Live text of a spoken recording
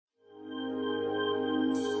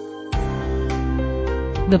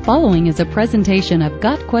The following is a presentation of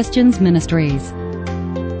Got Questions Ministries.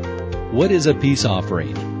 What is a peace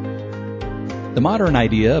offering? The modern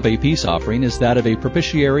idea of a peace offering is that of a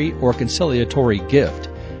propitiatory or conciliatory gift.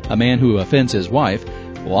 A man who offends his wife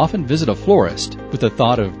will often visit a florist with the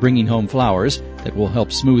thought of bringing home flowers that will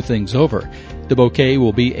help smooth things over. The bouquet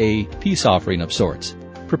will be a peace offering of sorts.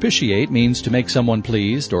 Propitiate means to make someone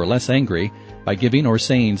pleased or less angry by giving or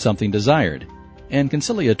saying something desired. And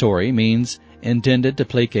conciliatory means intended to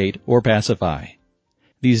placate or pacify.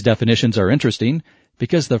 These definitions are interesting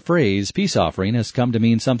because the phrase peace offering has come to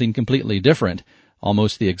mean something completely different,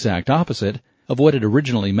 almost the exact opposite of what it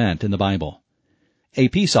originally meant in the Bible. A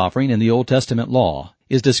peace offering in the Old Testament law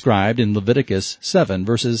is described in Leviticus 7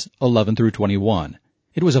 verses 11 through 21.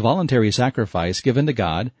 It was a voluntary sacrifice given to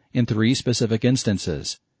God in three specific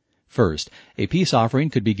instances. First, a peace offering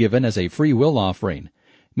could be given as a free will offering,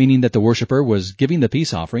 meaning that the worshiper was giving the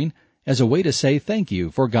peace offering as a way to say thank you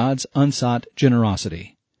for God's unsought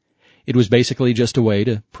generosity. It was basically just a way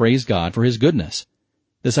to praise God for His goodness.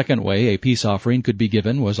 The second way a peace offering could be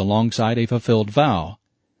given was alongside a fulfilled vow.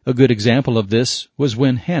 A good example of this was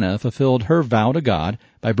when Hannah fulfilled her vow to God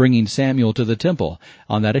by bringing Samuel to the temple.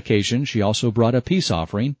 On that occasion, she also brought a peace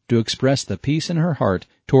offering to express the peace in her heart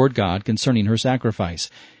toward God concerning her sacrifice.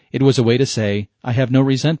 It was a way to say, I have no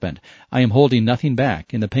resentment. I am holding nothing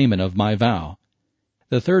back in the payment of my vow.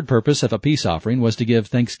 The third purpose of a peace offering was to give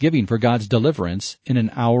thanksgiving for God's deliverance in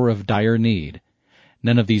an hour of dire need.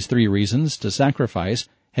 None of these three reasons to sacrifice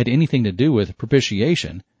had anything to do with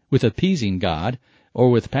propitiation, with appeasing God,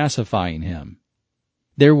 or with pacifying Him.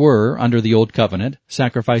 There were, under the Old Covenant,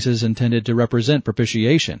 sacrifices intended to represent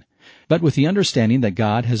propitiation, but with the understanding that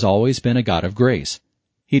God has always been a God of grace.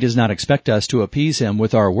 He does not expect us to appease Him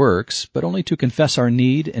with our works, but only to confess our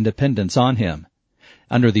need and dependence on Him.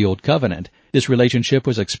 Under the Old Covenant, this relationship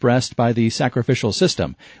was expressed by the sacrificial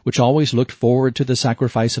system, which always looked forward to the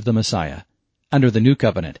sacrifice of the Messiah. Under the New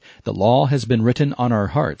Covenant, the law has been written on our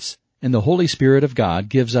hearts, and the Holy Spirit of God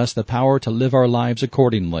gives us the power to live our lives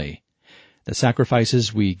accordingly. The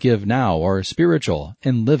sacrifices we give now are spiritual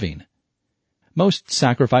and living. Most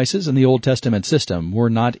sacrifices in the Old Testament system were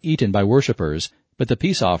not eaten by worshippers, but the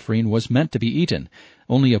peace offering was meant to be eaten.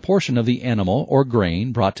 Only a portion of the animal or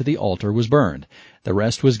grain brought to the altar was burned. The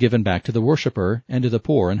rest was given back to the worshipper and to the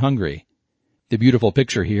poor and hungry. The beautiful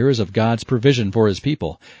picture here is of God's provision for His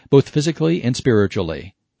people, both physically and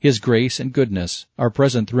spiritually. His grace and goodness are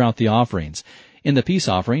present throughout the offerings. In the peace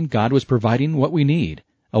offering, God was providing what we need,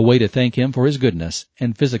 a way to thank Him for His goodness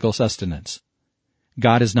and physical sustenance.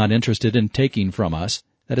 God is not interested in taking from us.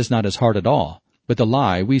 That is not His heart at all. But the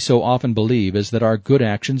lie we so often believe is that our good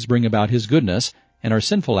actions bring about His goodness, and our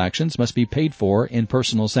sinful actions must be paid for in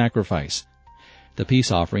personal sacrifice. The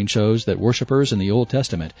peace offering shows that worshippers in the Old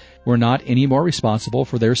Testament were not any more responsible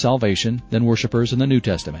for their salvation than worshippers in the New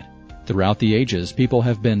Testament. Throughout the ages, people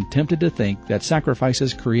have been tempted to think that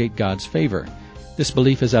sacrifices create God's favor. This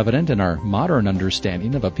belief is evident in our modern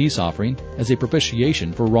understanding of a peace offering as a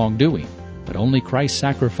propitiation for wrongdoing. But only Christ's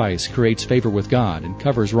sacrifice creates favor with God and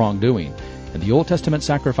covers wrongdoing, and the Old Testament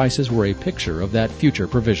sacrifices were a picture of that future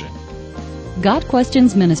provision. Got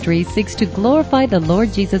Questions Ministry seeks to glorify the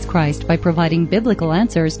Lord Jesus Christ by providing biblical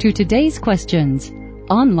answers to today's questions.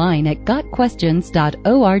 Online at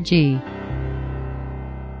gotquestions.org.